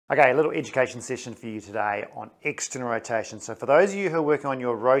Okay, a little education session for you today on external rotation. So for those of you who are working on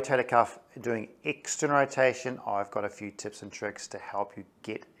your rotator cuff doing external rotation, I've got a few tips and tricks to help you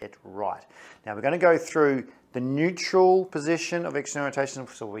get it right. Now we're going to go through the neutral position of external rotation.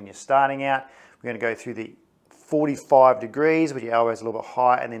 So when you're starting out, we're going to go through the 45 degrees with your elbows a little bit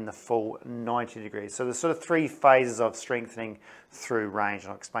higher, and then the full 90 degrees. So there's sort of three phases of strengthening through range,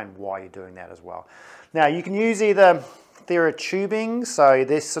 and I'll explain why you're doing that as well. Now you can use either theratubing, so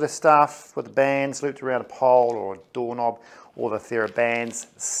this sort of stuff with the bands looped around a pole or a doorknob, or the therabands,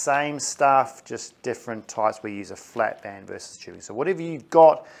 same stuff, just different types. We use a flat band versus tubing. So whatever you've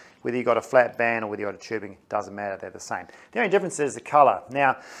got, whether you've got a flat band or whether you've got a tubing, doesn't matter, they're the same. The only difference is the color.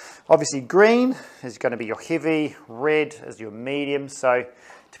 Now, obviously green is going to be your heavy, red is your medium, so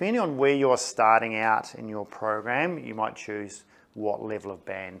depending on where you're starting out in your program, you might choose what level of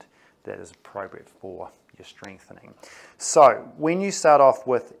band that is appropriate for your strengthening. So when you start off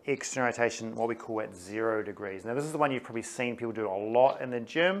with external rotation, what we call at 0 degrees. Now this is the one you've probably seen people do a lot in the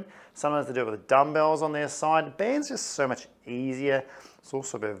gym. Sometimes they do it with dumbbells on their side. The band's just so much easier. It's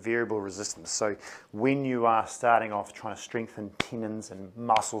also a variable resistance. So when you are starting off trying to strengthen tendons and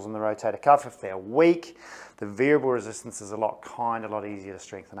muscles in the rotator cuff, if they're weak, the variable resistance is a lot easier to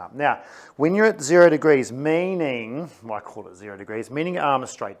strengthen up. Now, when you're at 0 degrees, meaning, well, I call it 0 degrees, meaning your arm is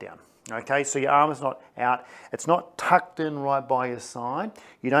straight down. Okay, so your arm is not out, it's not tucked in right by your side.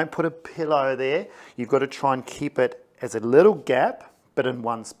 You don't put a pillow there. You've got to try and keep it as a little gap, but in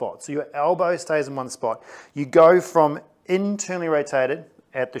one spot. So your elbow stays in one spot. You go from internally rotated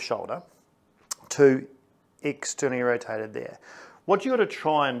at the shoulder to externally rotated there. What you've got to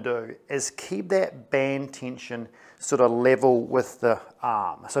try and do is keep that band tension sort of level with the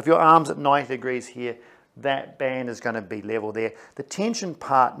arm. So if your arm's at 90 degrees here, that band is going to be level there. The tension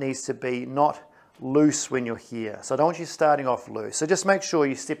part needs to be not loose when you're here. So I don't want you starting off loose. So just make sure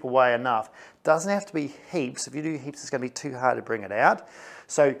you step away enough. Doesn't have to be heaps. If you do heaps, it's going to be too hard to bring it out.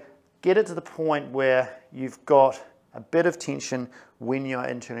 So get it to the point where you've got a bit of tension when you're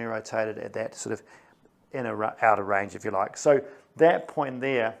internally rotated at that sort of outer range, if you like. So that point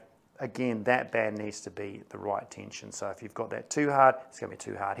there, again, that band needs to be the right tension. So if you've got that too hard, it's going to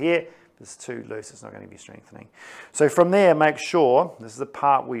be too hard here. If it's too loose, it's not going to be strengthening. So from there, make sure, this is the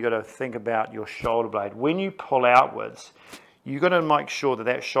part where you've got to think about your shoulder blade. When you pull outwards, you've got to make sure that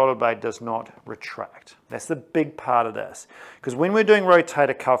that shoulder blade does not retract. That's the big part of this. Because when we're doing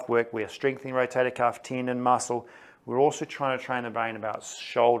rotator cuff work, we're strengthening rotator cuff, tendon, muscle. We're also trying to train the brain about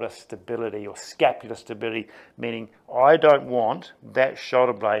shoulder stability or scapular stability, meaning I don't want that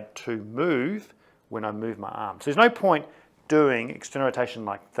shoulder blade to move when I move my arm. So there's no point doing external rotation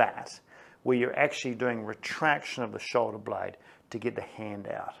like that, where you're actually doing retraction of the shoulder blade to get the hand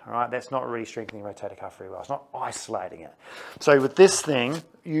out. All right, that's not really strengthening rotator cuff very well. It's not isolating it. So with this thing,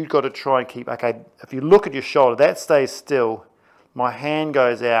 you've got to try and keep, okay, if you look at your shoulder, that stays still, my hand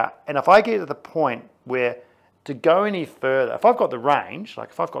goes out, and if I get to the point where to go any further, if I've got the range,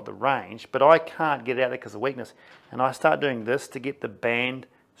 but I can't get out there because of weakness, and I start doing this to get the band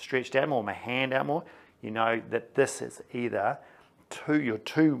stretched out more, my hand out more, you know that this is either you're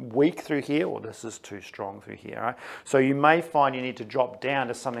too weak through here, or this is too strong through here, right? So you may find you need to drop down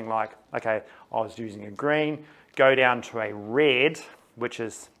to something like, okay, I was using a green, go down to a red, which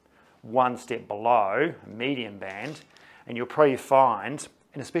is one step below a medium band, and you'll probably find,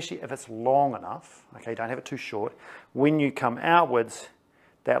 and especially if it's long enough, okay, don't have it too short, when you come outwards,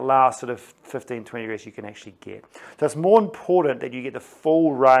 that last sort of 15, 20 degrees you can actually get. So it's more important that you get the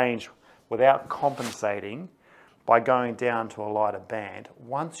full range without compensating by going down to a lighter band.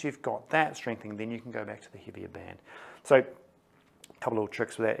 Once you've got that strengthening, then you can go back to the heavier band. So a couple of little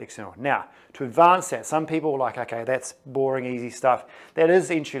tricks with that external. Now, to advance that, some people are like, okay, that's boring, easy stuff. That is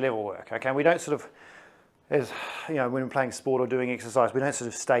entry level work, okay? We don't sort of, as you know, when we're playing sport or doing exercise, we don't sort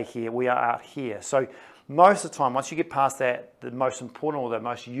of stay here, we are out here. So most of the time, once you get past that, the most important or the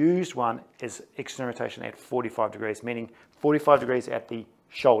most used one is external rotation at 45 degrees, meaning 45 degrees at the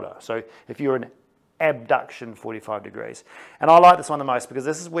shoulder. So if you're an abduction, 45 degrees. And I like this one the most because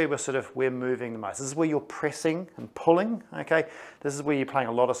this is where we're moving the most. This is where you're pressing and pulling, okay? This is where you're playing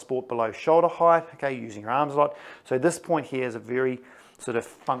a lot of sport below shoulder height, okay? Using your arms a lot. So this point here is a very sort of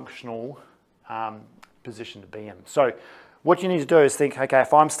functional position to be in. So what you need to do is think, okay,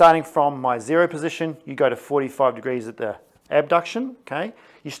 if I'm starting from my 0 position, you go to 45 degrees at the abduction, okay?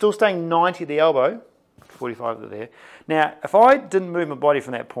 You're still staying 90 at the elbow, 45 there. Now, if I didn't move my body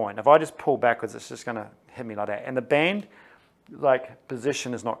from that point, if I just pull backwards, it's just going to hit me like that. And the band,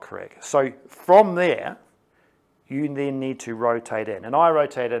 position is not correct. So from there, you then need to rotate in. And I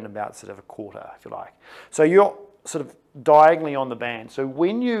rotate in about sort of a quarter, if you like. So you're sort of diagonally on the band. So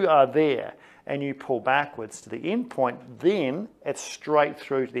when you are there and you pull backwards to the end point, then it's straight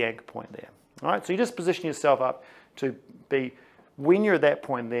through to the anchor point there. All right, so you just position yourself up to be, when you're at that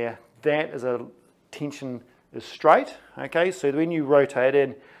point there, that is a tension is straight, okay? So when you rotate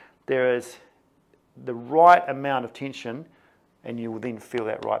in, there is the right amount of tension, and you will then feel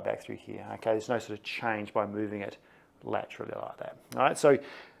that right back through here, okay? There's no sort of change by moving it laterally like that, all right? So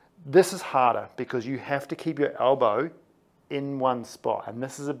this is harder because you have to keep your elbow in one spot, and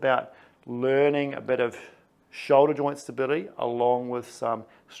this is about learning a bit of shoulder joint stability along with some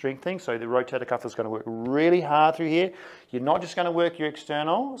strengthening. So the rotator cuff is going to work really hard through here. You're not just going to work your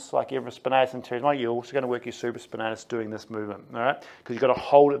externals like infraspinatus and teres, you're also going to work your supraspinatus doing this movement, all right? Because you've got to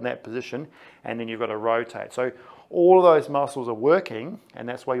hold it in that position and then you've got to rotate. So all of those muscles are working, and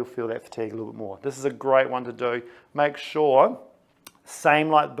that's why you'll feel that fatigue a little bit more. This is a great one to do. Make sure, same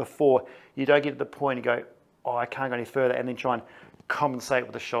like before, you don't get to the point you go, oh, I can't go any further, and then try and compensate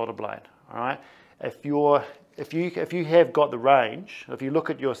with the shoulder blade, all right? If you have got the range, if you look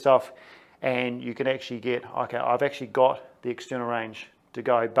at yourself and you can actually get, okay, I've actually got the external range to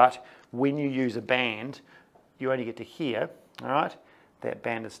go, but when you use a band, you only get to here, all right? That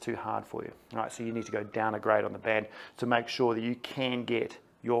band is too hard for you, all right? So you need to go down a grade on the band to make sure that you can get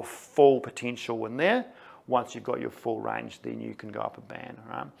your full potential in there. Once you've got your full range, then you can go up a band,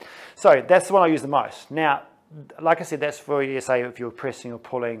 all right? So that's the one I use the most. Now, like I said, that's for you, say, if you're pressing or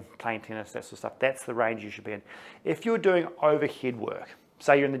pulling, playing tennis, that sort of stuff. That's the range you should be in. If you're doing overhead work,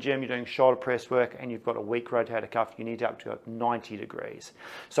 say you're in the gym, you're doing shoulder press work, and you've got a weak rotator cuff, you need to up to 90 degrees.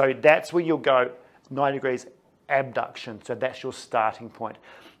 So that's where you'll go 90 degrees abduction. So that's your starting point.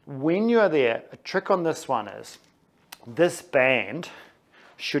 When you're there, a trick on this one is this band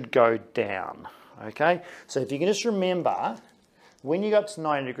should go down, okay? So if you can just remember, when you go up to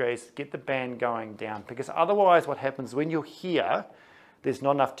 90 degrees, get the band going down, because otherwise what happens when you're here, there's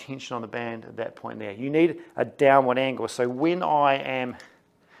not enough tension on the band at that point there. You need a downward angle. So when I am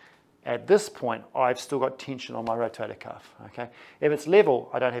at this point, I've still got tension on my rotator cuff, okay? If it's level,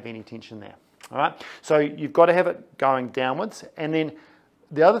 I don't have any tension there, all right? So you've got to have it going downwards, and then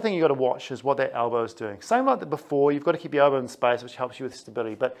the other thing you've got to watch is what that elbow is doing. Same like before, you've got to keep your elbow in space, which helps you with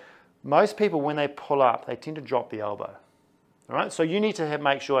stability, but most people, when they pull up, they tend to drop the elbow. All right, so you need to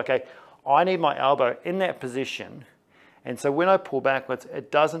make sure, okay, I need my elbow in that position, and so when I pull backwards,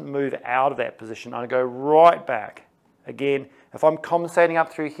 it doesn't move out of that position. I go right back. Again, if I'm compensating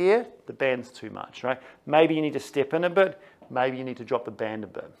up through here, the band's too much, right? Maybe you need to step in a bit, maybe you need to drop the band a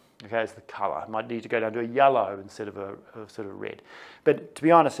bit, okay, as the color. Might need to go down to a yellow instead of a sort of red. But to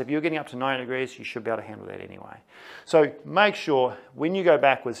be honest, if you're getting up to 90 degrees, you should be able to handle that anyway. So make sure when you go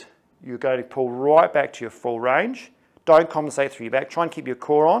backwards, you're going to pull right back to your full range. Don't compensate through your back. Try and keep your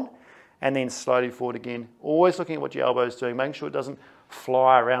core on, and then slowly forward again. Always looking at what your elbow is doing, making sure it doesn't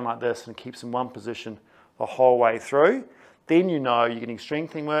fly around like this and keeps in one position the whole way through. Then you know you're getting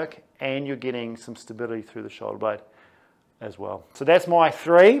strengthening work and you're getting some stability through the shoulder blade as well. So that's my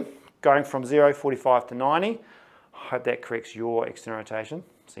 3, going from 0, 45 to 90. I hope that corrects your external rotation.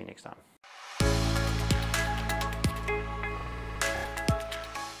 See you next time.